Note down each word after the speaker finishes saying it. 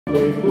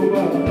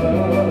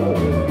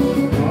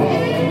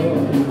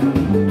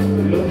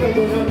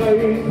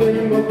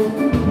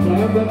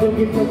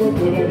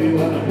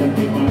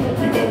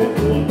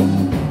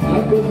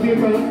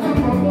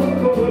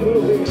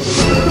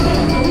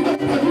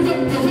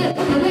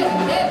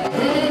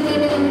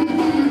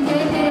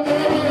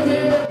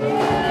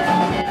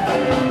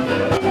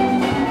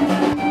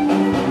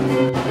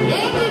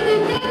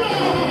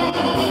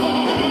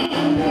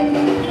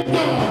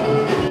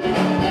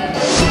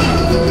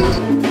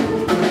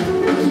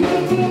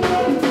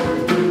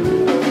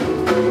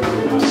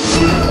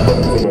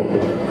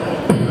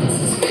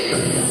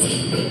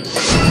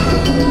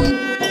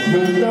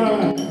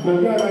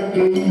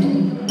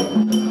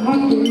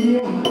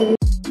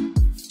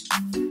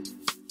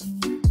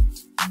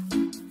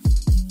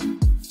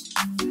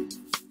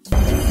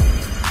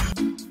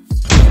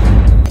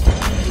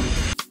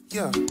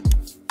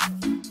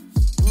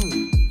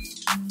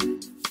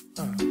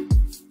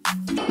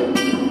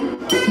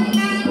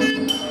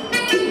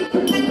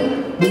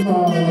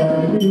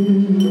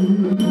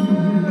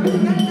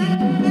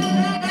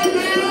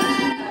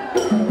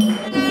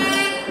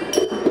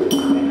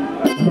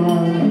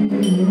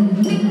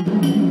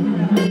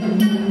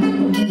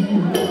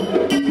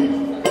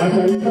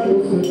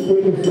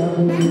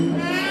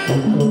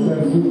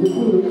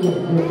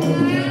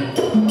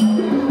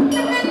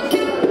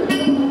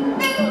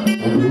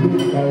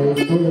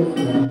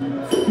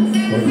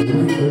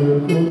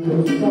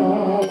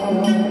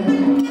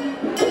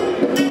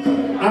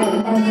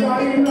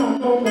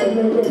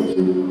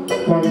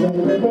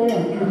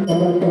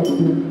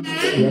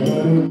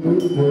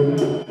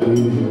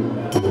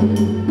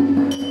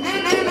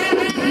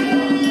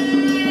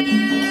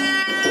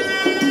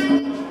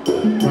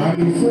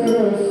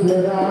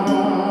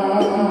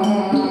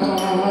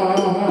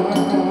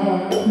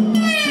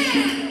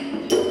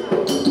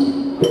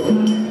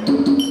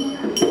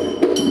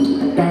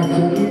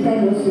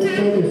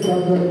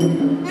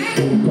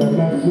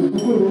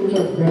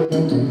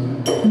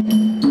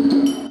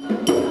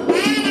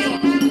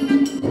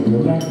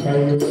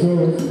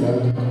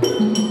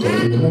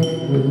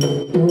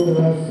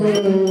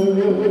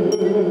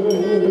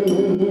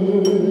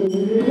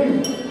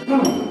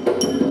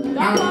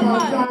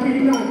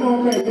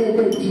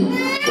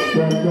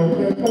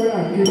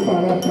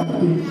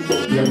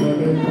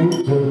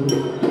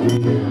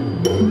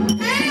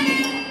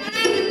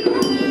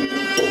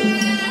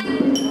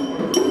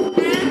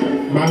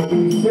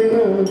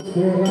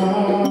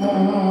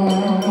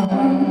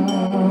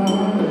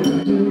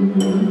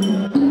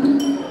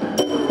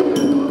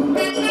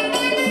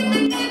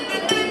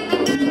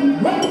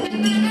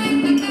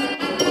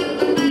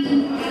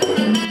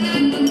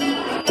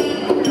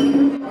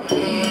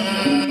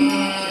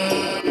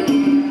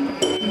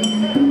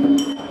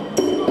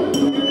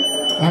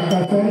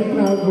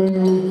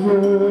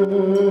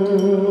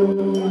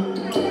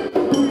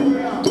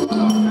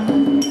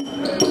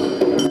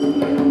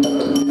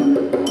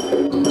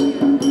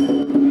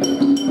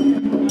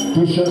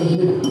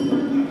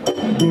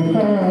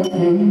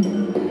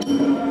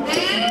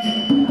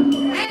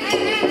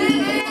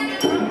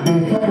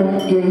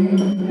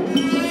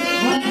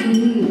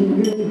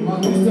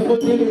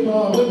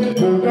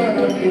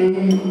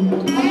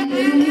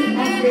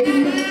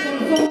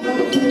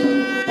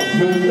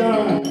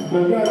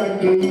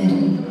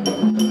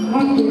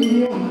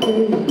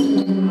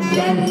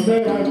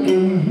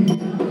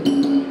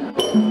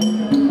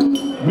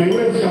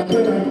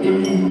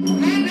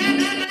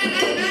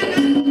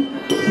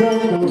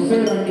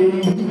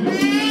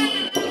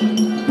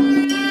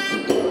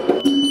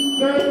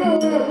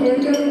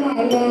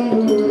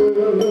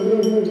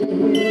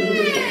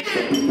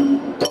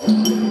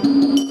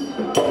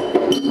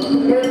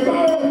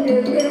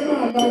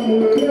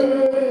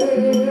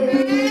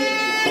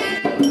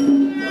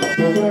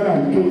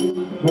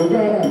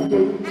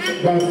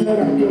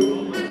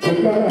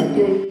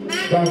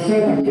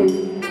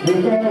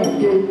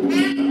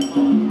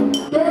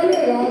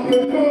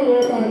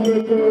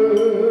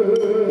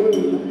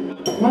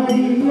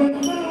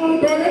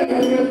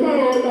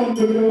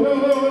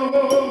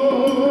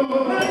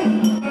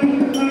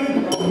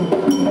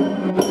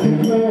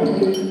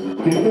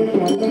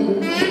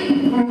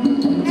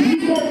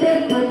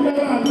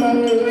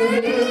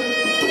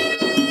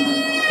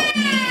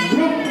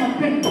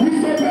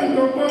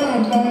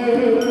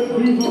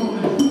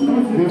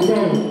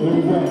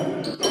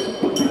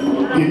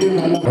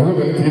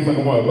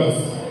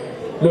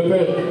Le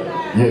père.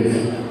 Yes.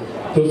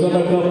 Tous les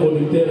grands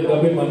producteurs,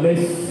 Gabé Manès,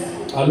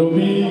 à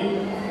lobby,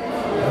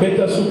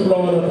 mettez sous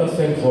plan dans ta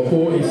scène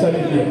franco et ça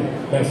dit bien.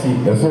 Merci.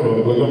 Merci,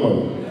 regarde-moi.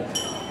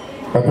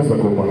 Après ça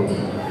commence.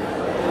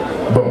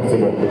 Bon, c'est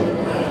bon.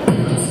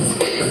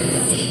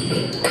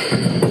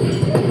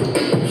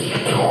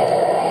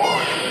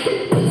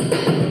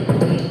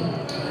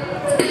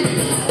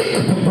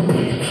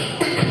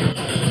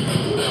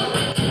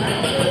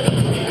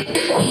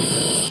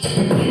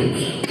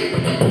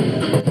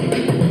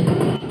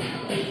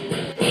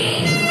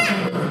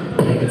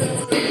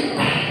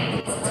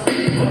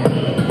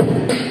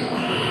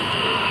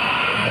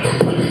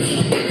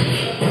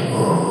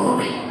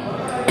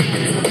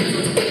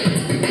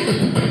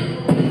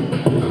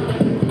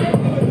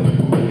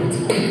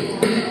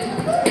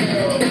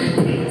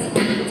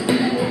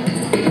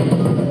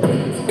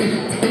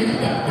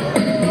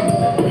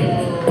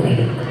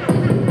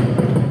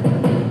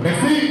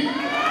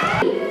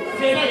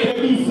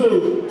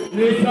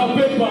 Ne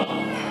sapez pas.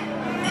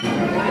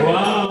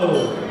 Waouh.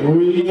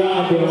 Oui,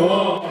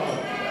 dehors.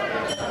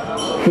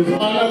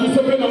 On a vu ce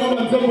que nous avons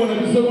dit, on a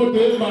vu ce que nous avons dit,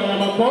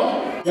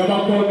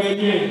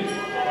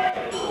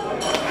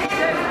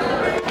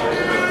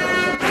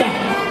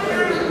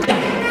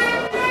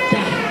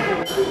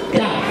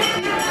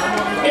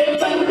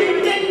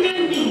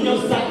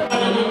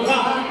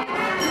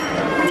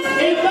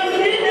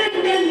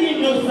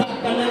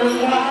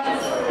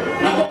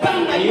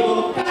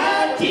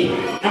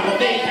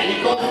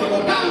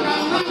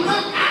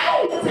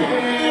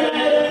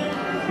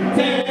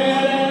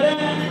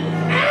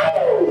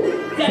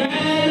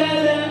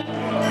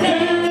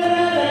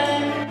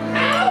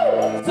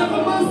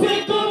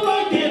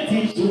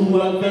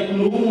 avec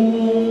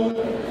nous.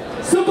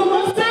 C'est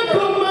comment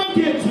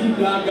que tu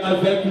blagues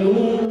avec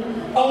nous.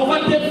 On va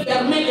te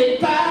fermer les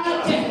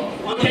pattes.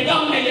 On te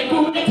donne les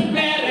coups et tu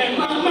perds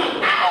maman.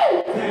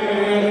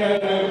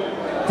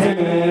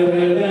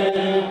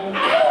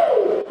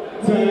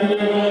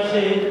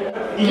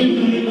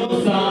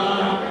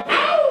 Innocent.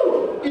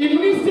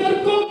 Inicial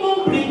como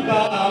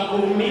brincar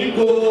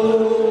comigo.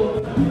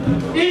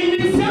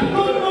 Inicial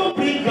como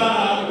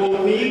brincar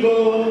comigo.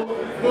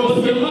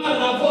 Você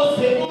mala,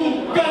 você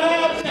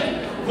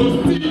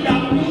Vostila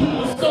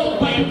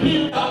sopa e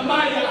pinta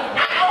maia.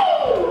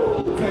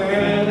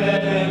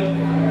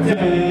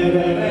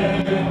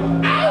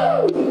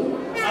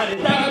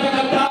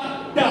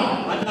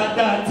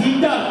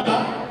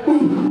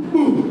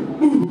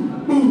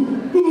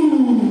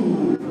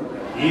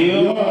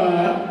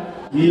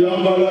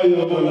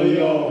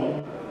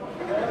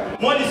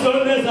 Moi, les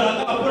Solonais,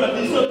 pour la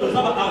mission,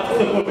 ça va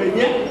artiste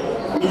comédien,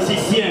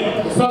 musicien.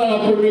 Ça, la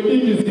comédie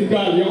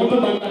musicale. Il y a un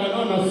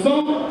son,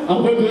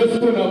 après de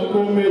rester la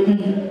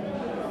comédie.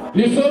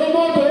 Les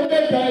Solomons,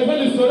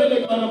 les soleils,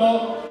 les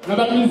carnavals,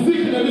 la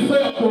musique, la musique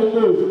à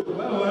Congo.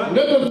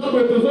 Le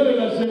besoin de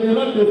la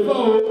Général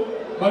Defao,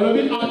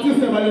 le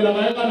artiste va aller la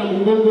reine à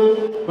Mungongo,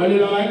 va aller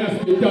la reine à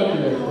spectacle.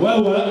 Ouais.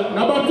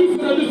 La bâtisse,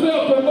 la musique à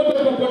Congo,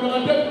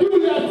 tous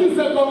les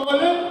artistes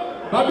congolais.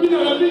 Babina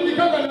la vie qui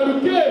gagne le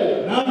quai.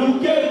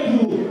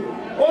 Tout.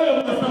 Oh, il y a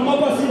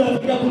pas si la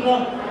vie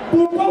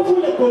pourquoi vous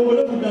les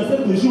Congolais vous dansez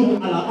toujours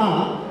à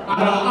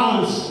la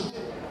hanche?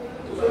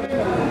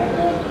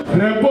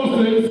 Réponse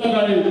de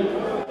l'Israël.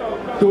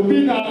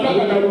 Tobina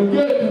gagne le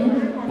quai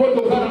pour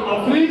te faire en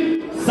Afrique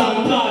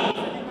centrale.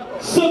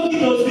 Ceux qui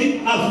sont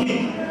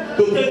Afrique,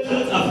 peut-être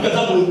Afrique à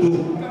Bondo.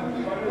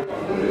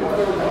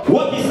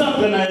 Wapi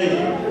centre naé.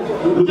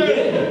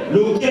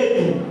 Le quai.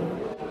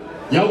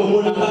 Ya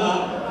omona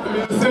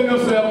le Seigneur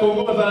c'est à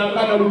Congo à la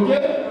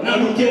na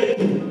luke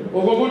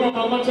okomona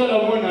mama chala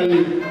mona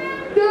ye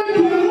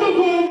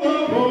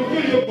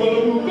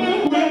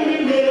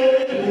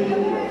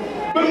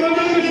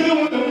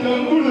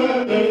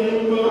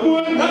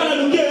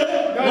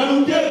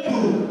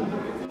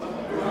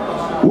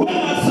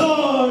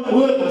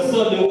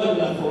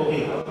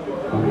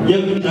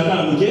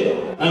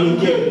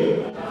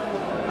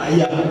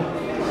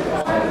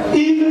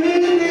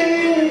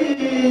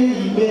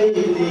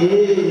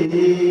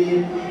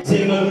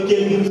c'est ma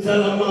vie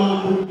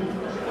salamam.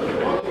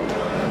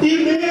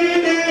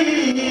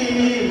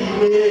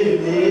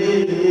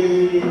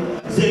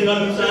 C'est la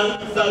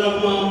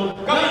salamam.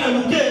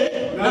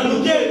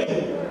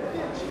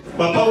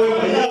 Papa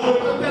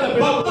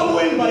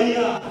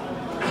Wembaya.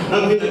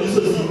 Avec la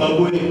mission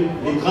Zimbabwe,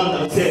 les grands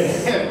danseurs.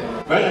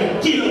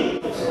 Kilo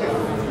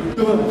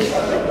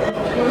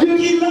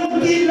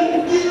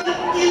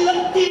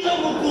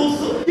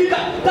Mokoso.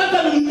 Tata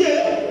Luke.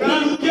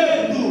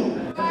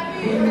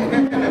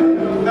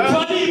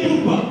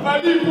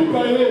 Fali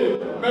Poupa,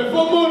 mais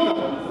faut mon.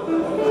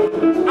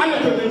 Allez,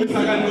 je te dis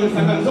 50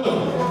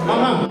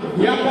 maman,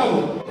 il y a pas.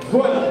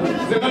 Voilà,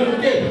 c'est pas le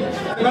quai.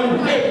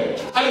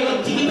 Allez, ma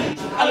petite,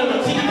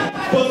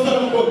 pose ça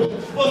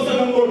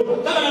dans le bol.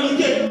 T'as la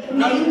luke.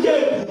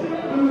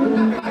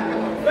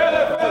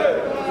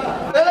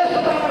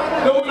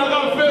 Donc, on a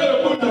fait le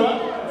coup de là.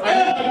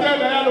 Allez,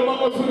 le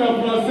maman sous la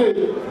français.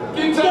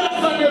 Qui t'a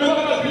dit que l'on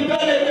va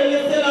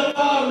laisser la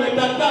femme et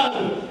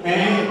t'attendre.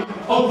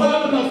 On va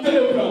lancer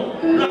le plan.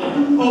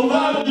 On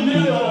va dîner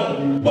le plan.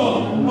 Bon,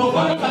 on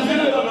va casser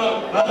le plan.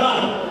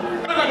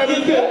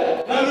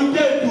 La lutte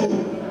et tout.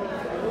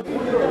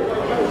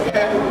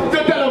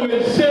 C'est le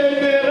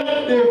général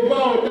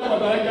Defao qui a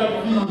la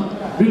vie.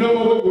 Il n'a pas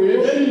oublié.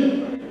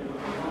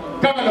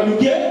 Quand la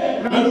lutte et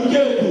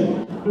tout.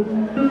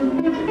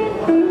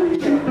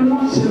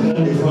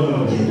 Général Defao.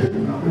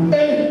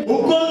 Et au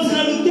compte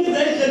la lutte et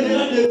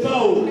général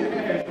Defao.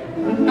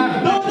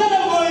 Donc,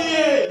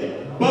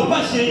 papa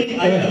chéri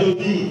a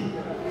lobby.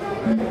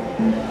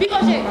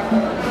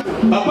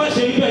 Papa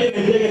chéri a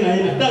été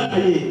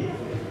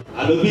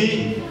à lobby.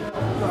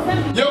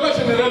 Yoga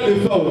général de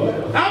Soire.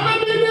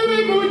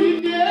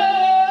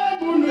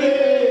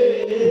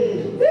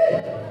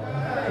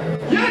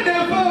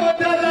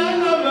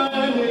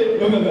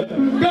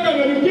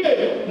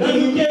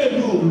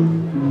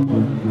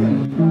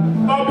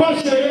 Papa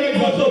chéri,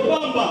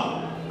 Pamba.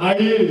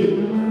 Aïe.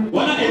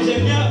 Voilà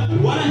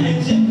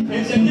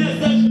ingénieur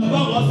stage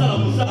d'abord on va la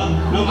Moussa.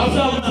 Na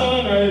Moussa na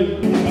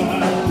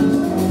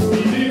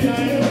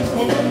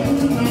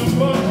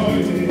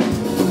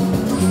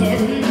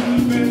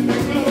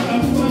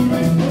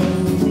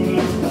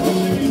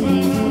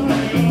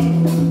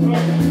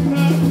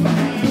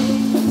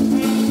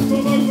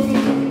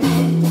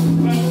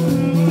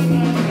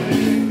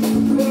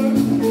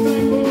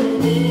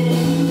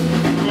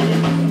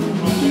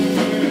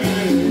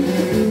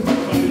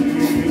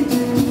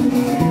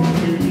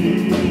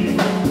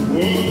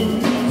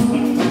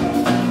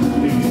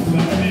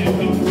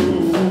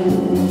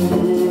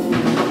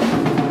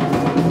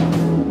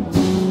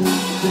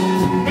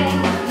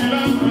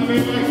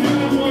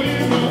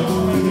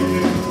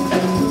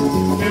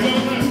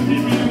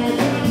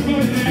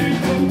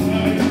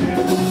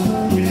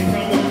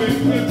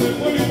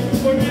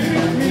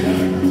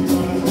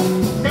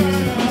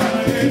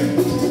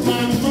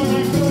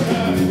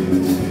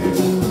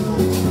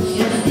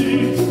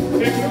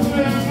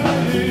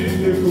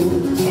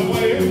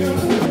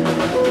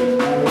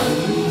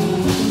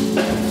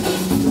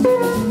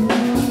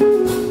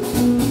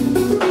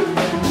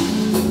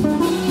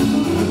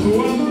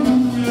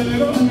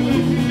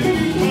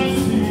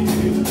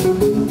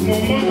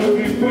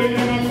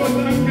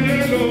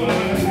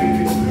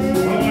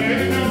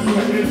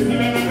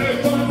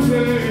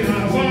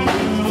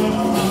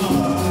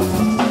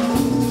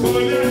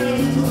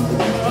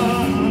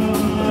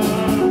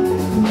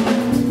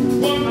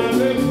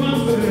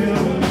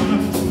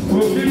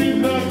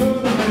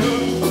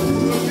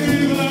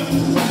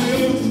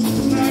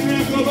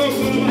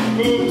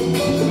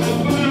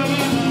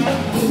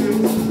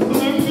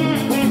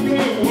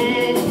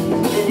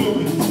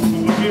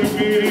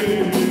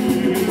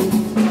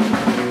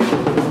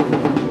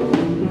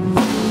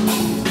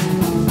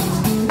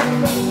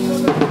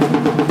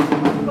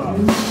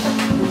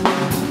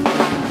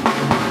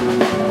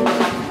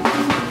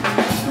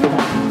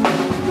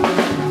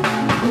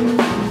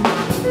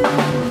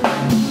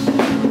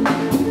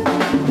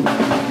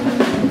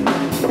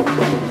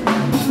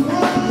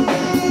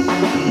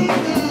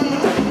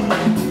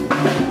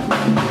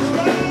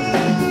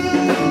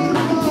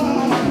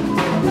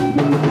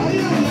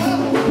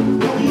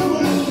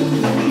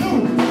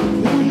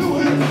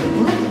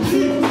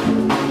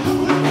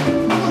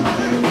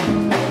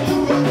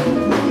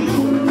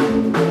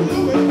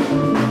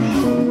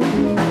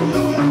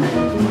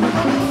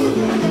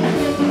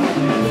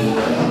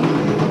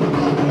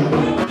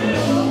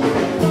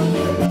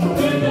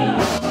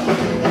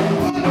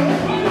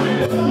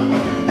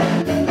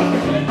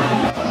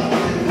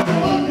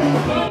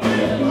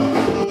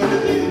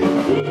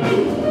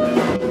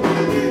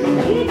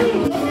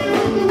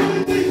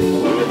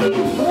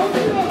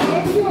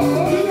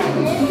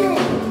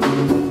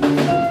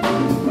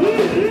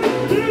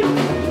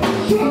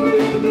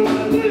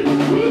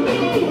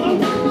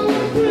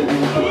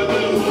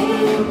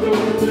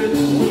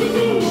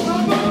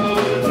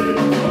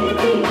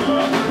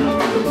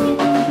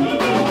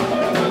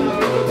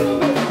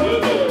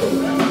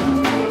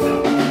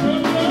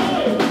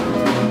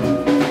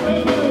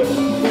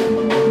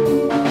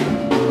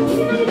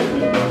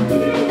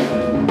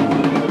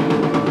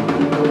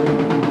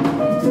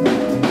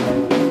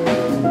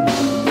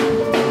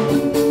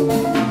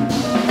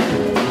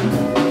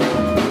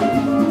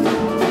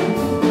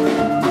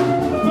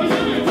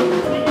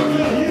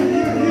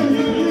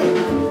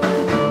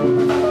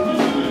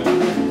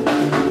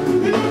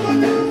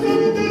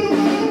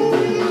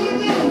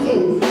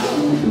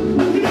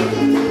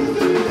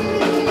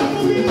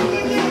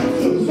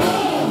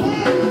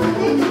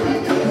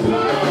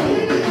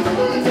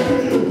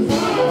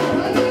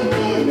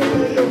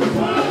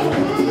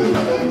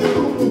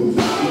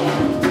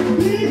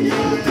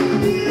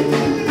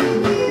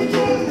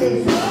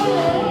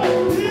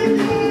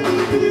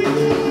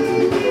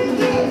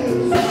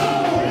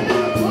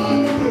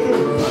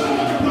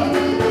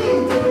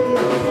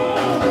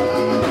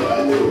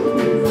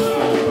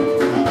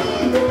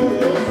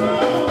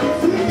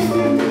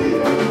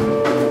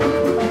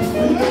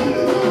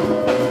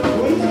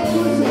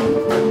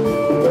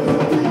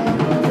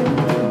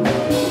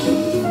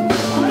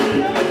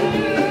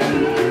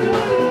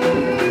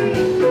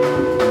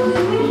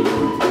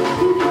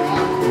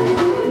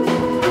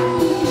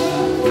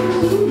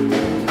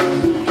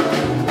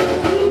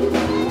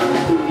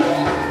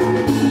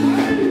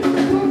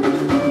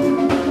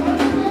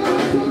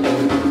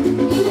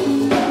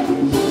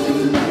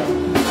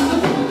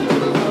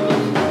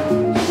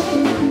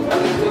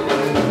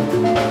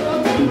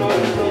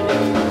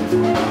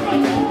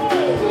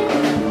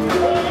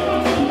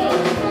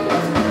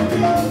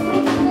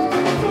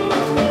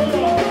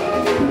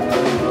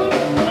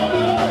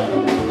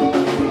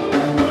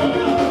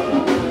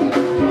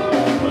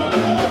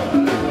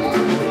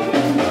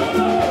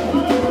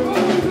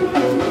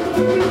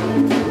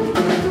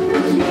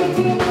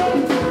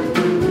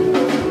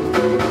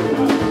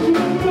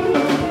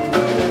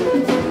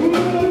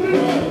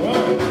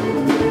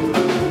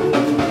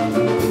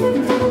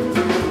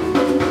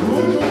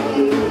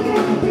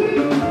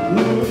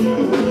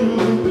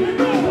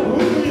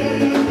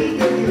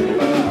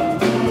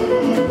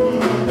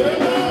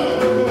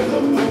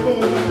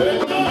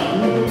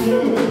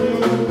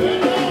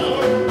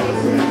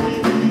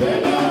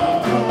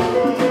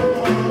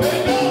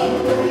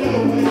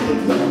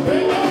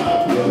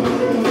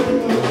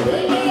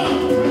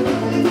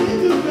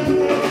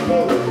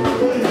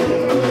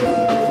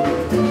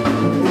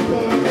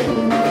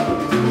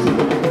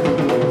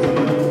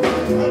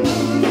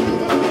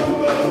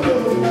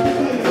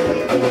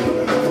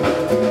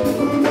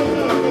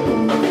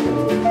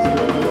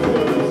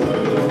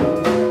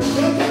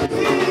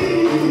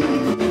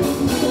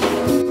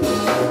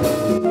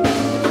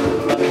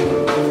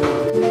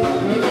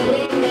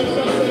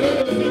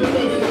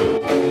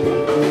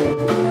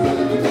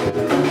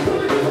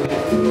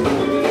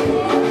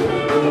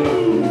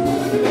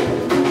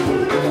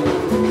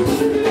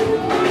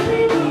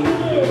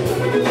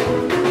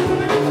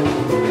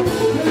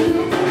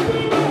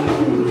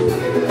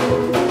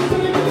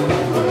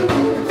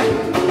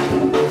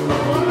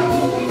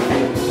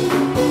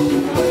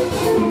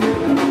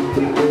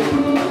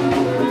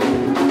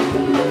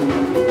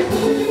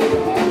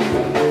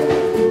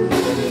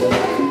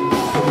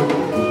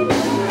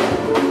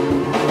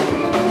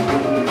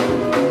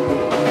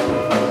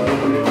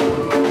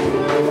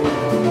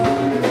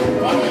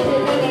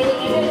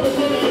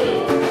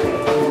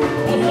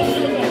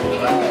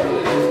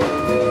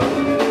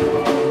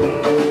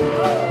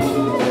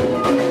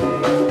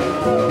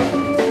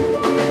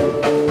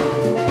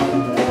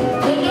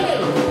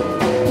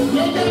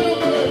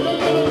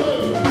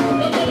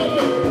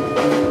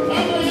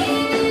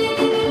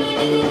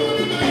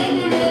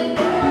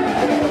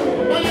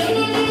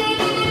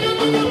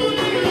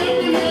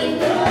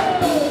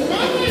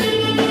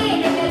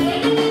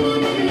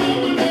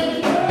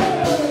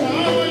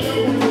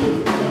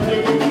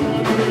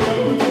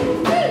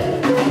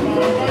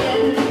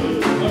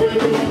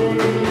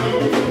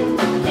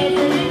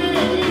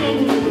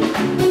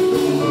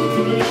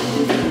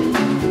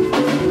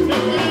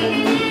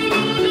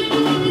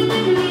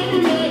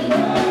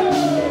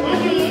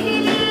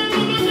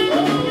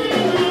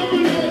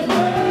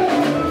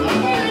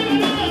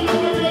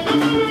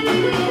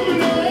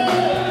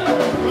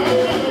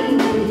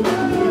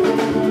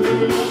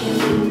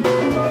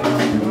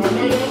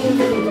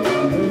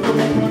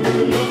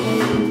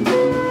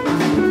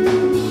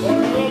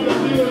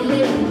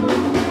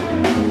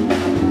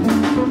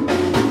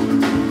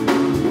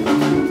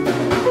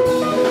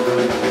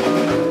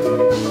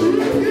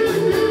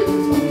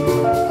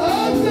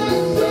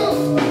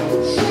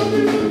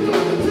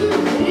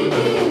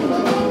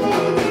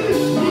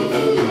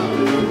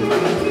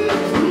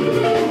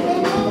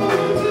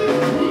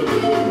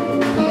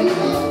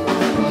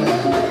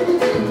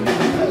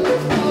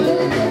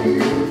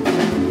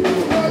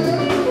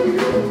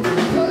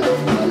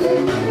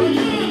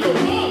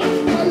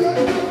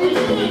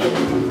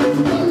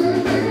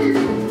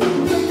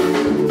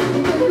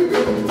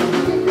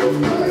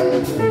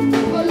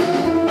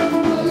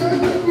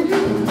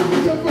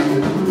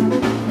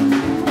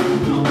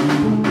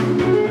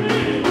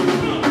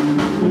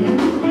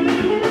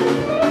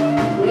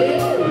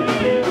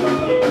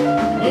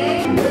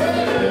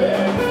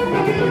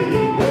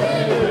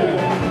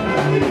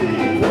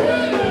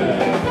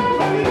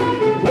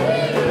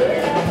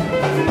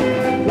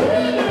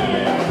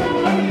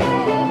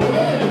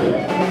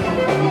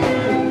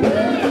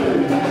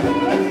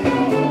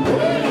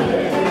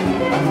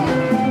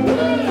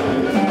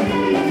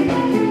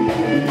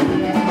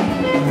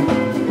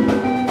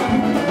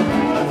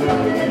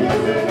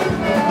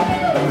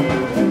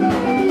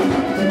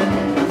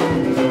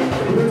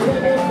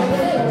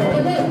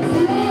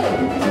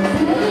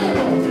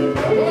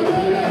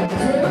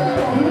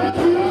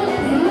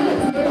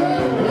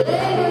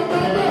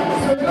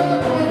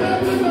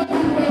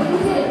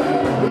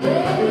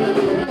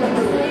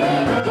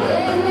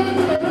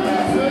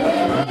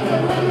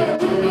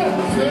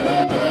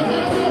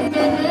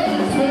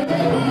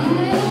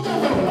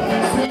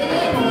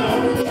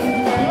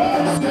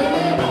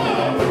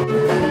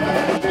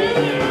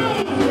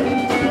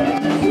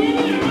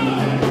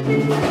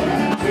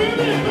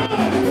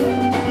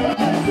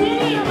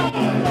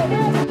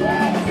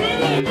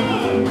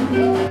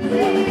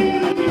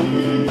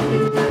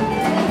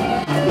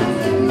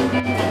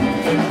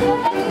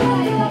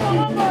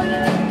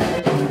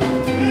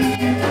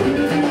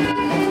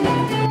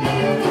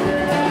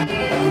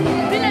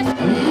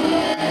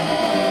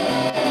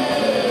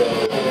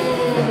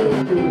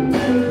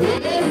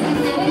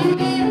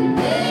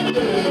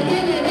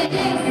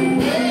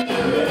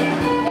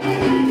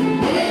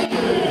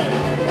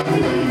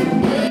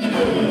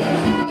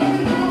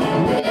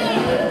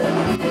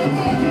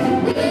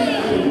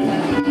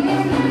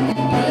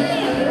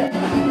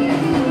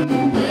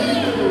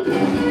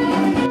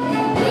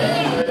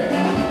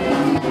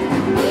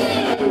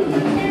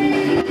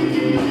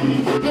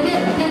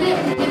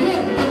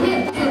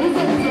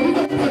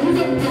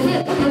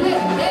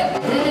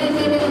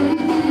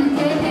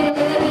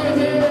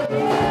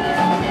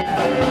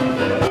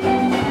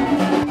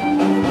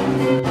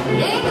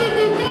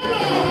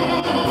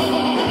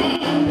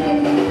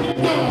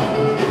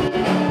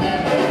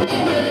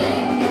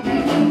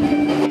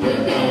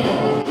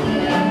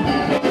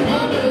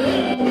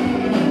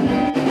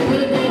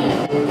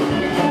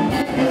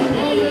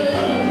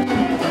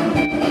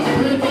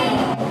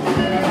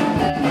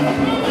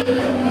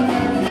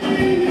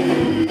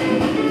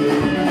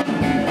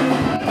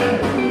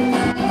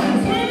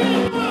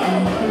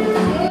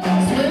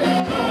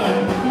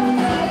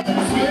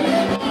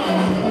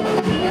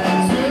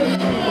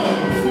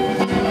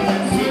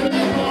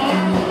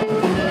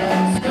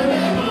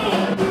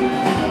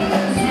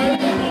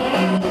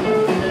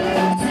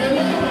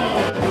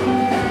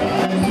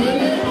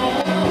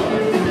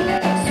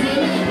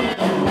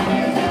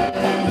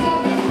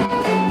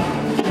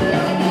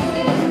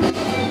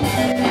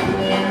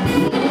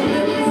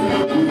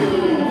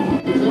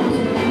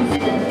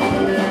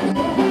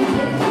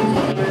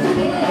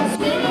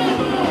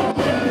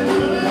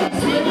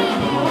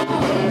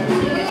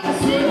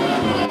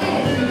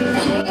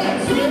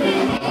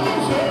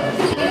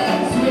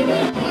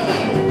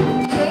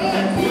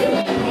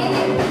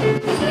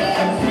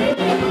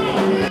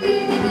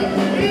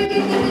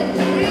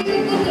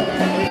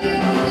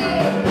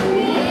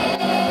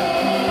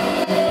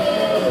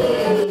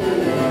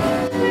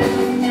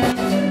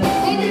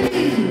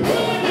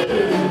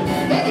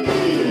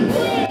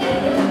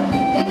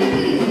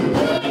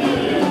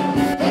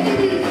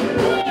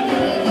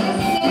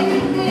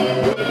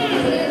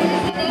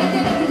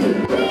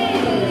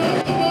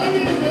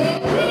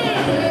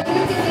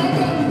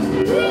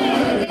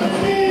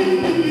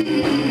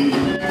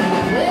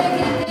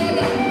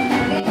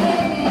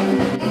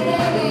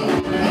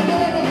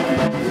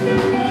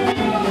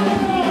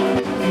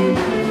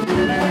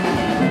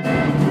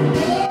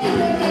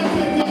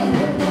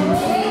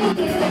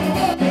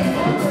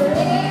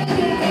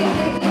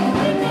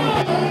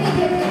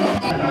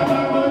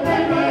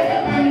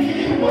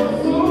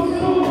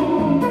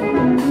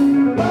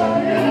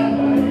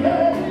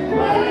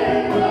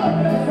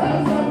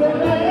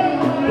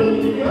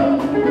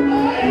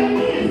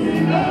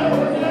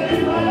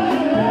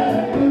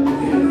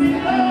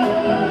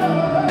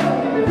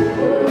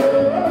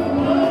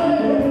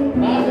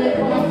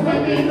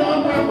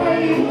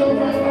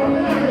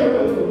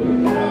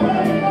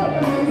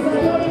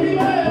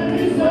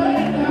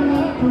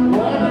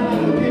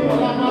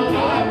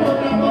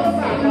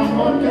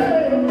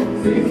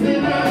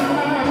Yeah.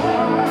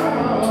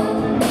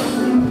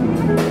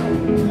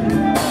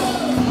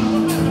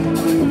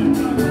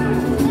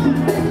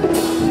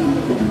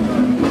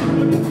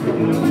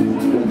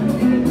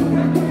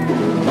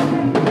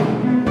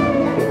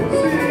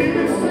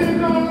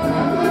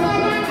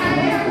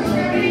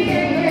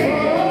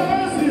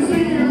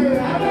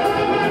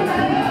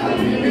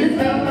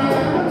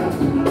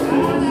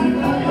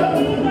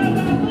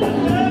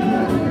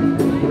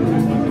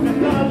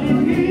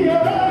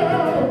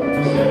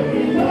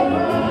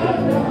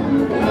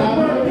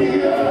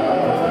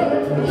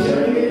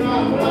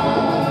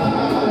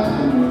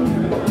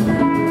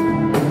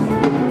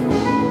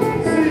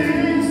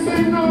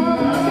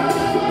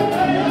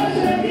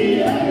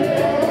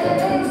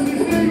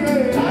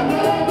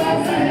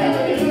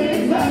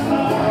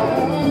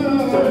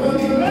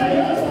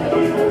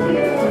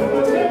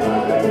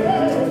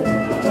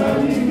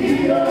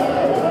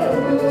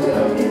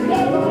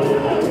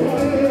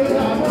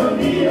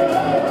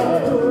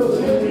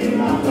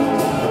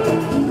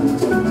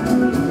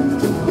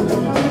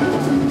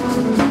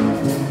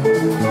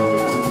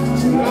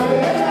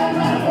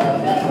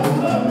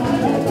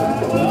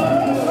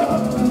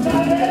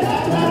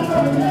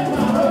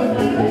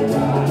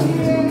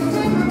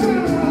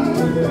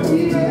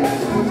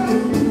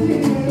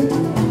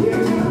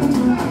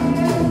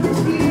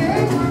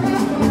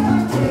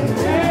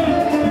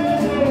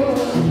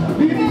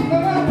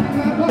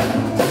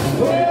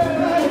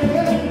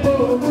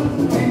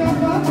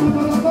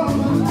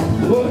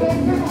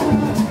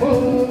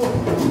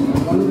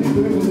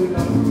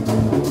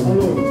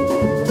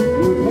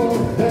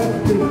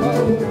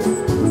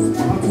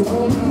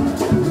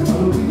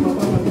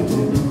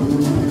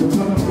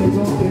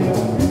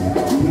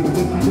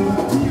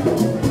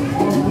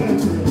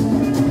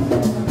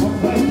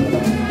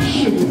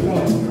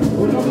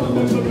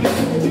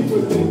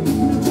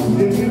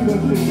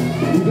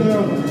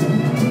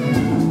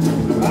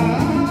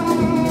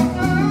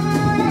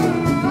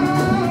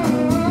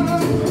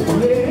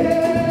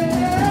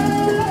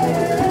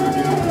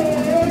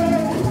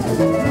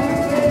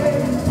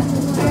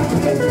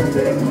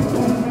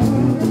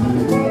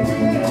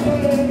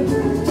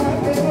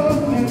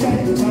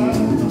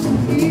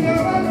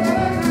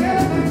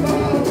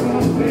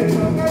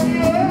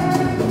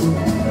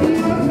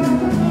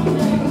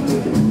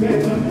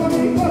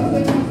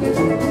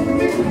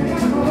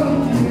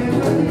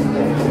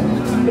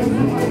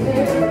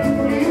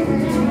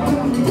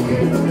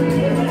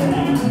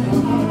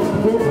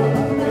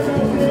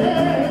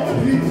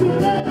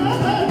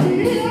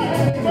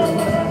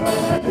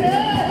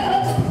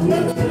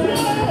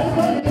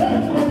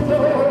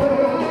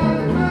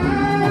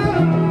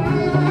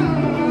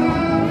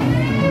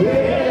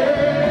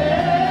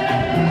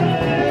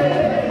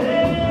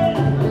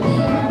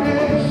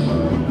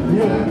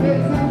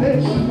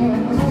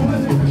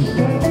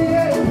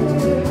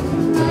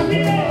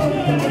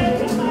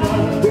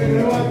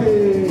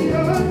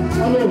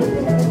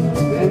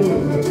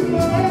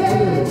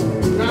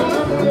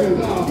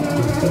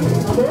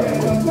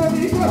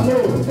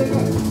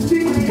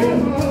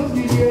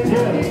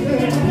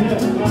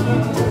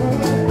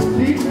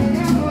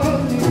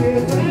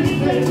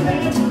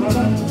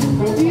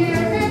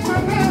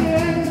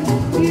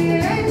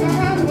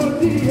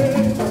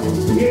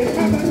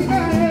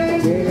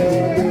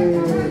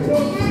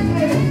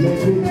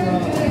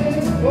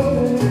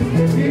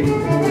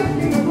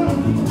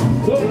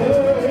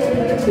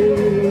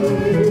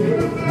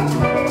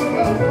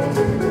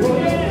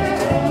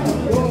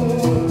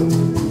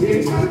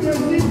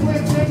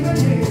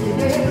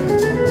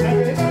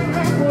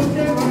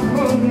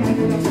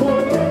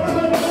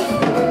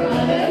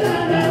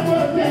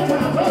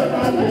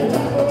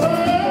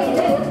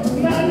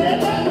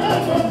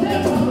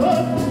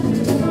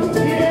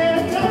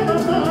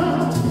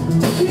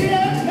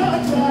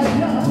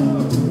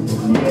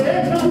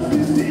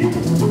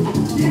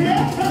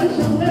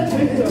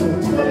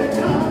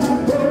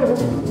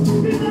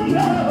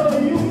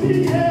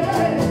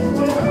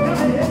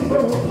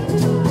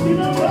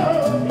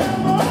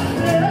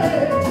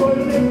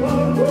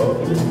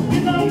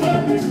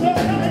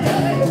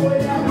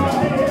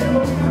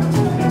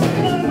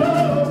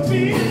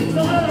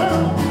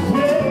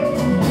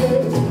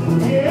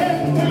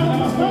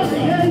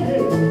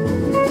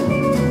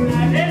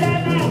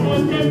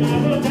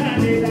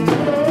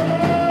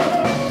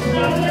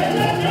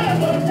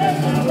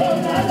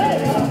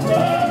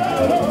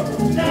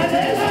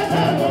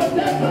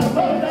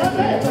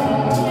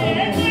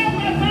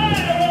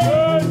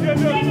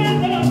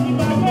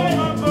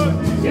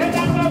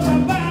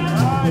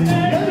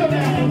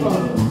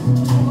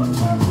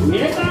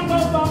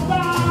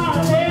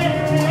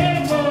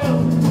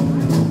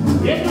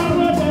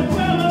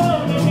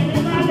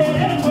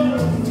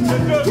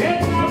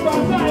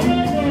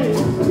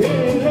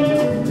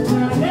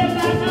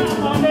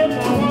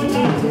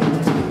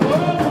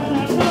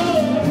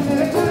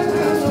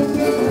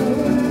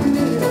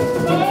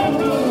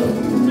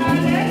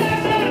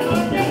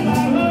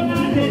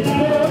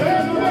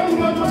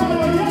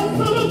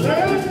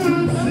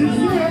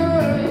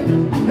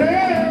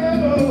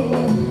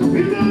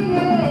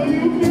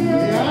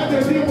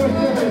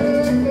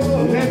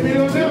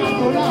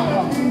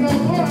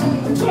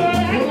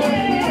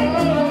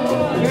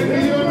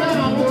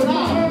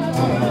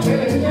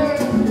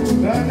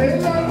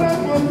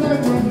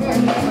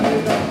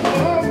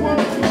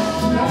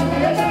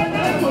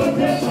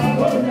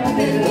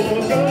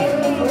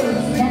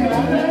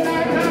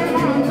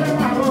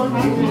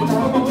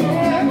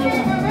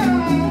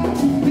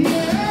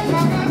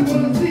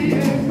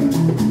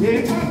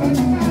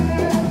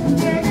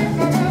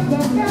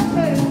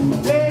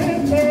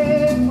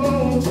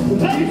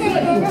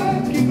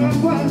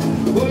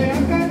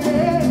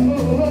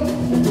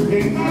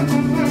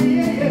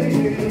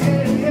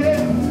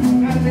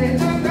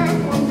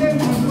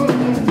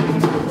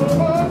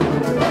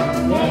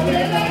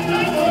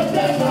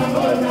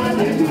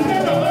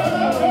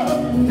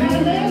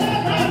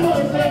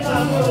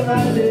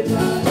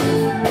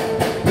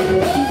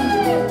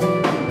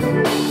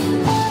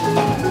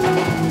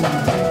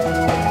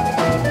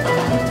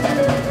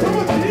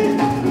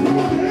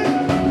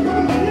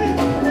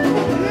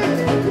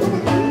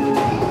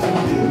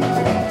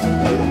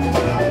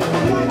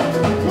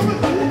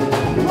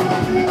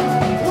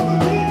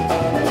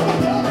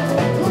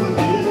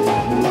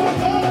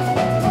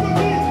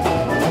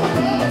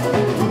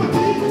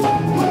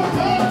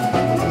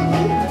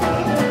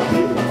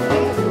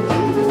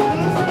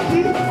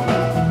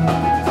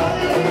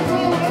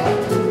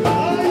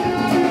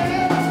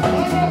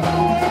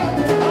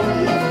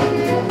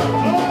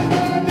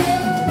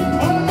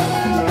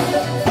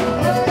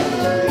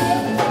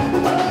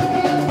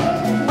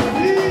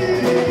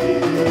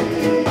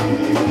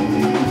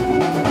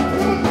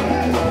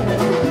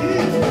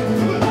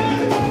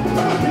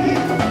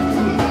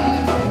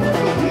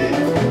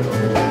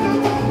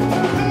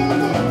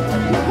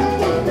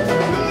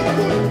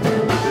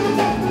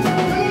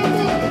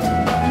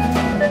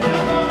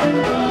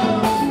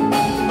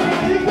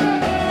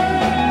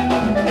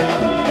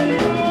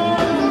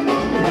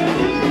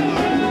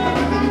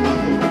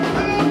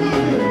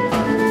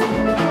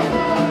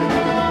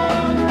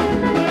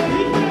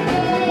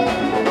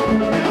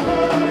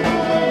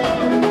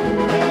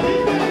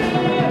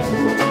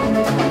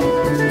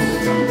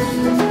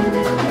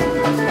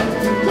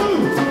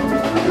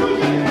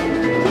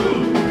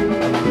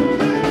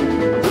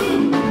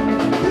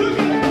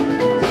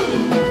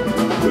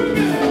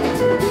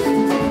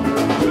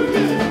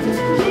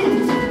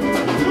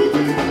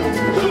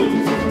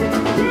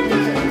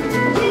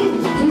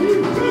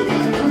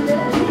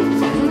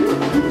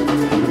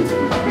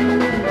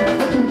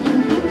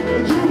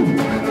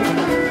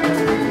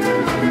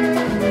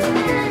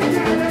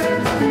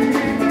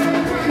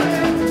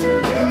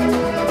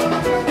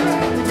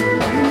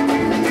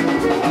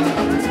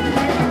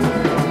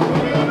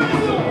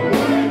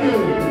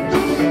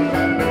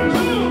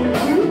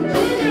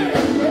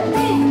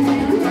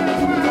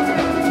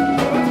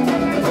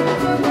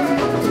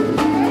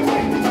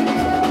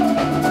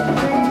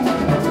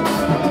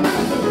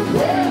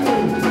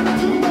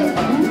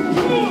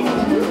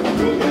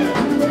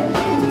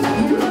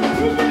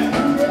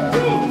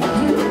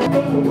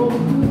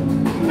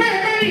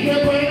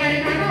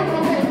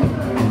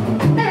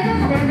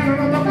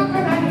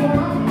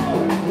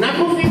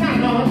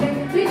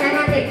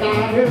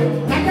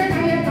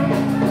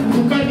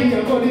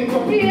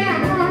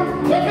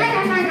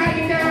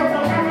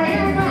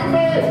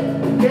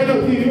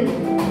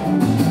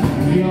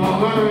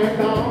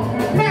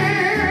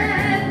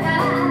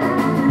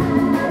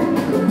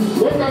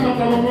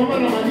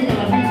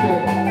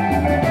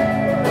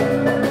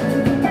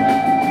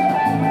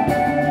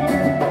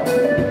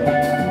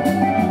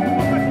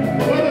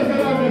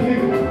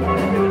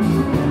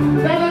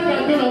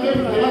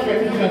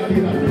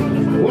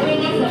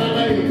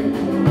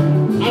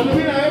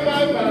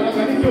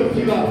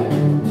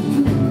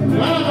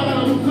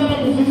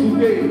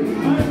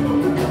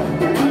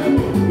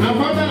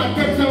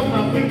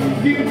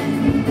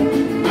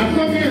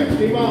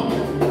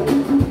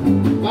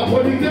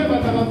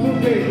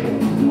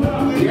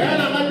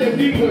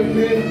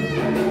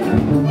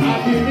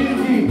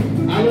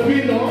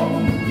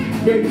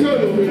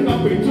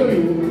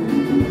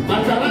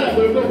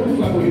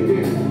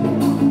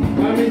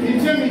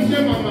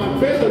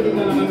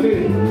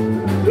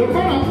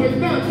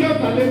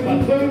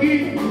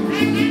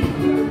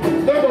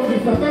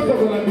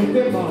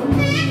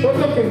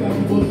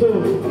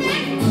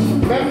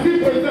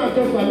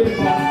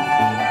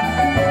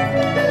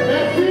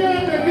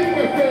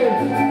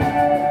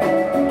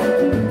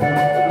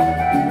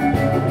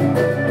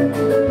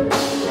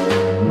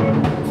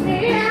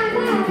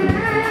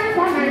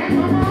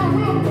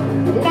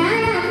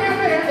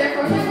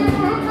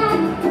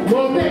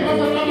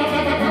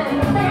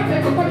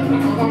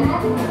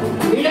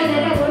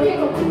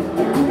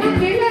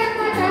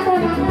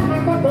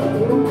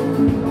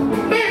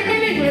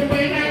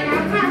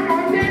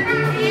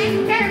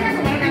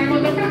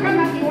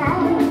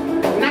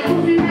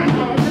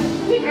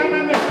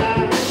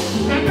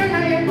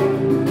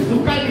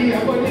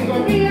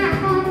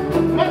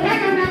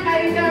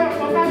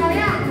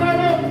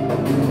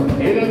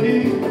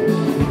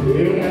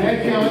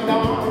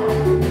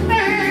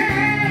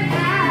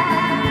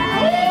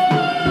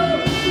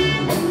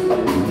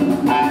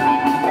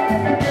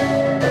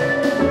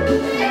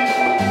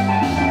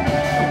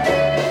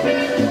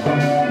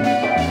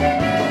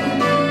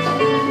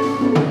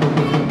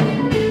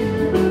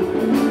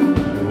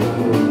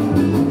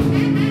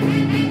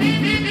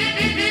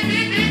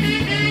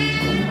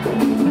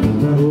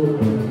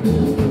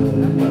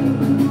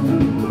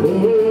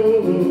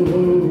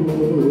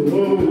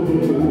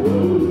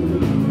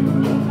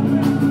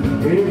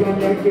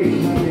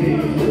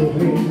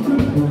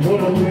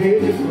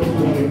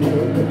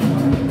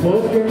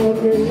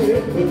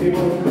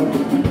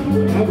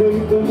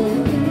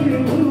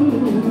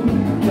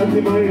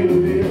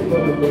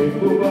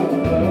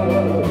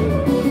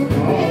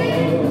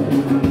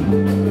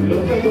 Los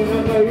que con la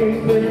raíz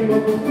de mi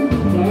mamá,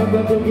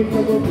 la que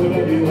por la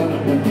vida, la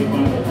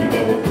que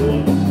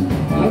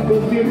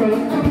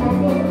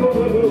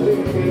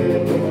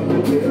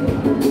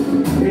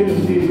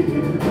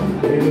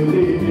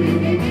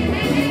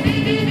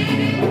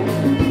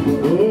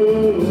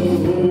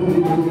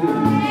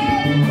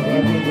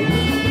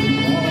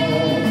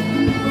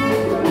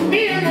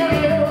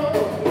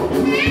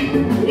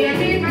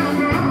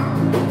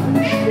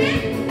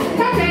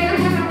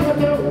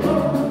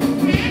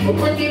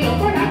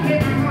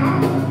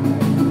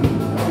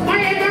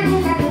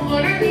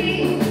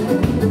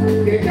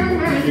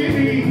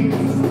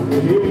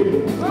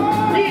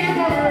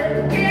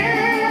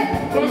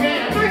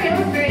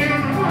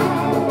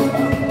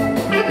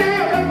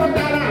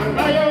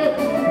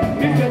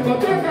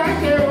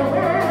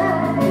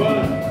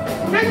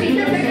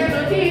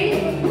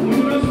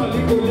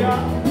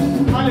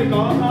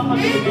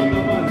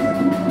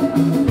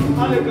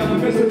Allez, quand on a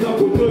fait cette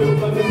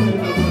photo,